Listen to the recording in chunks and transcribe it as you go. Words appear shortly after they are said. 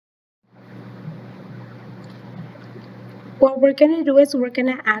What we're going to do is we're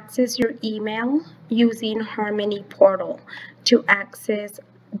going to access your email using Harmony Portal to access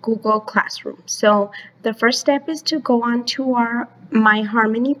Google Classroom. So the first step is to go on to our My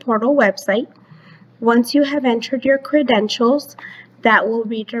Harmony Portal website. Once you have entered your credentials, that will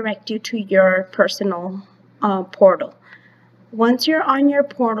redirect you to your personal portal. Once you're on your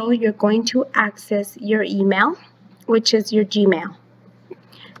portal, you're going to access your email, which is your Gmail.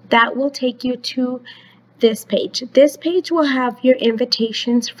 That will take you to this page. This page will have your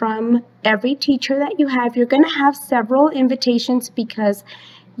invitations from every teacher that you have. You're going to have several invitations because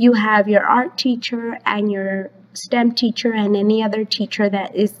you have your art teacher and your STEM teacher and any other teacher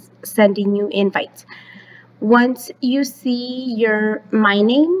that is sending you invites. Once you see my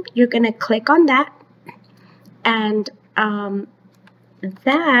name, you're going to click on that, and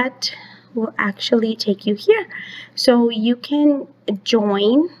that will actually take you here. So you can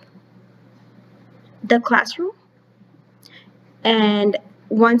join the classroom, and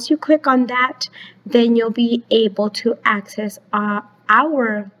once you click on that, then you'll be able to access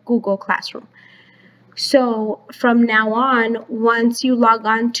our Google Classroom. So from now on, once you log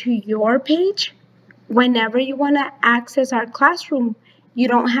on to your page, whenever you want to access our classroom, you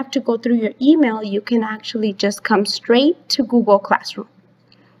don't have to go through your email. You can actually just come straight to Google Classroom.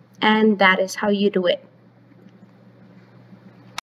 And that is how you do it.